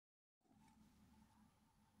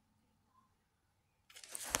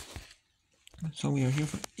So we are here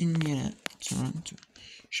for Indiana, Toronto.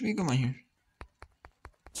 Should we go on here?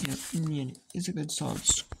 Yeah, Indiana is a good solid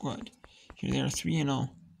squad. Here they are 3-0.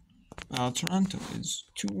 While Toronto is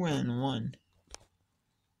 2-1.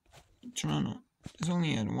 Toronto has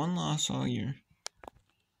only had one loss all year.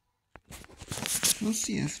 We'll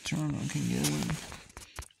see if Toronto can get a win.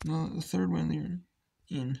 Well, the third one they're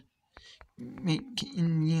in. Make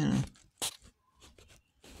Indiana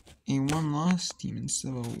a one-loss team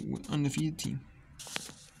instead of an undefeated team.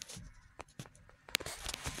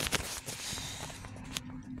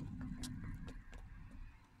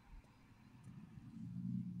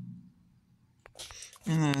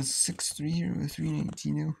 And that's 6-3 here with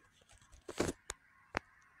 319 now.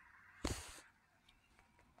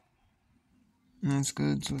 And that's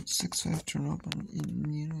good, so it's 6-5 turn up on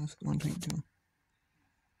Indiana with 122.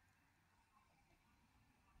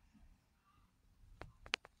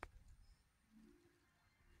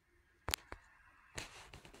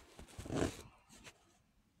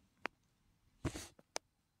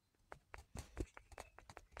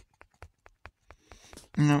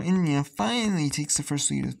 Now India finally takes the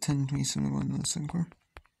first lead with 10-27 in the second quarter.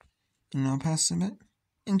 And now passes it back.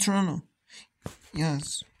 In Toronto.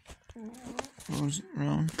 Yes. Goes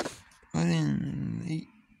around. But in 8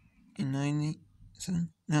 and 9, 8,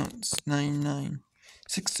 7. Now it's 9-9.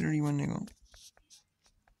 6:31 to go.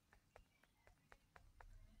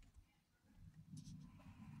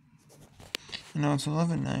 And now it's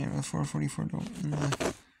 11-9 with 4:44 to go in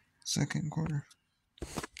the second quarter.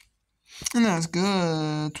 And that's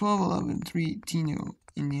good. 12-11, 3-18 to go.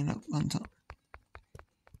 Indian up on top.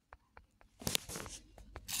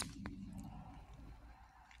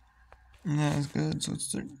 And that is good. So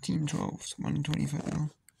it's 13-12, so 125 to go.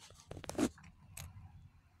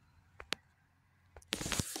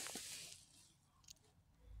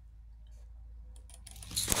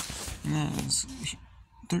 And that is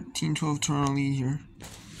 13-12 Toronto lead here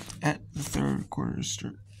at the third quarter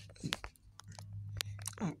start.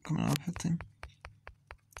 Coming out of halftime.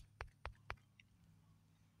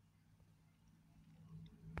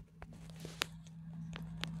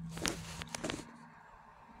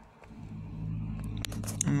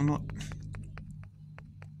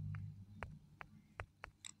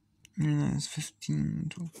 And that is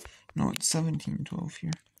 15-12. No, it's 17-12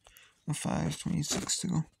 here. With 5:26 to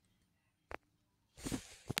go.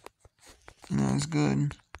 And that is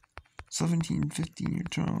good. 17-15 your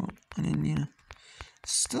Toronto on Indiana.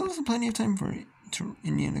 Still has plenty of time for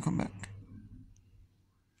Indiana to come back.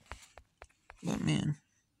 But man,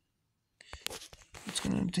 it's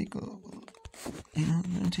gonna take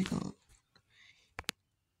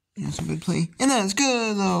some good play. And that's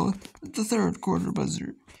good though. The third quarter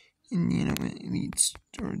buzzer. Indiana leads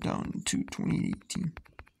or down to 2018.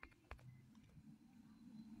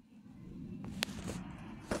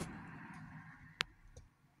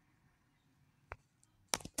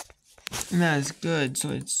 And that is good.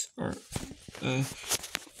 So it's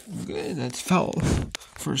good. That's foul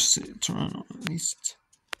for Toronto at least.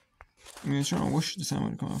 I mean, Toronto wish the time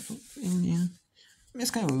would come off of Indiana. I mean,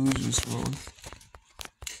 it's kind of a loser's road.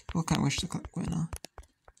 We'll kind of wish the clock went off.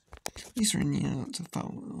 At least for Indiana, it's a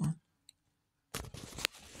foul though.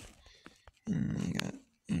 And they got,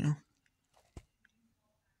 and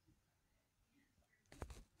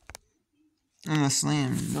a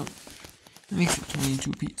slam. No, it makes it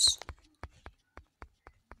 22 piece.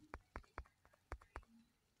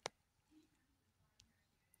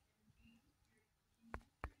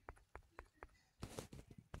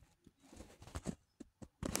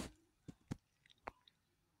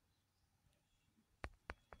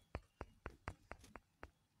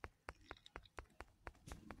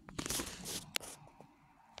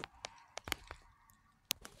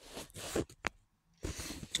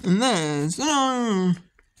 And that's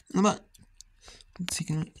about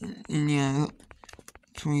taking Indiana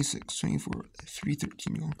 26-24,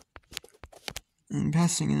 3:13 goal. And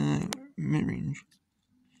passing in the mid range.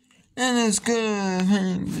 And it's good.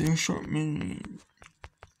 The short mid range.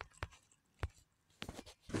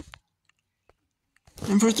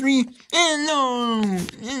 And for 3, and no!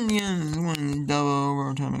 Indiana's won double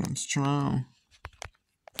overtime against Toronto.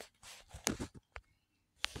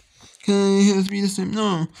 Can he hit a 3 this time?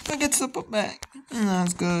 No. That gets the put back. And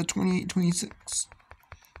that's good. 28-26.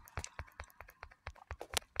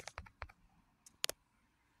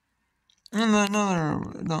 And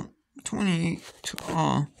another dunk.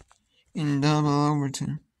 28-all in double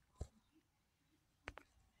overtime.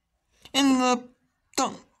 And the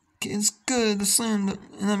dunk is good. The slam dunk.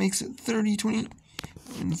 And that makes it 30-28.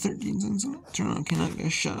 And the 13 cents. Toronto cannot get a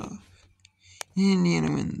shot off. Indiana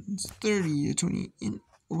wins 30-20 in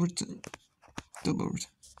overtime. double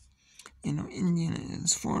overtime. Indiana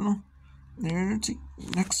is 4-0. Their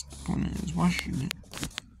next opponent is Washington,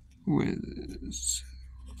 who are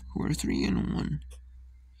 3-1.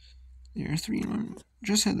 They are 3-1.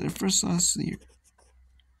 Just had their first loss of the year.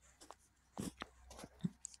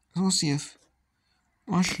 So we'll see if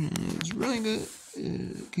Washington is really good,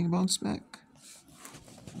 can bounce back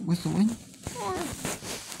with a win, or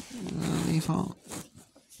they fall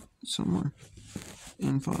some more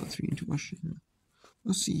and fall 3-2 Washington.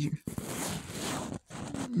 We'll see here.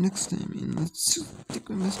 Next time in the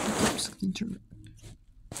Stickman Basketball Tournament.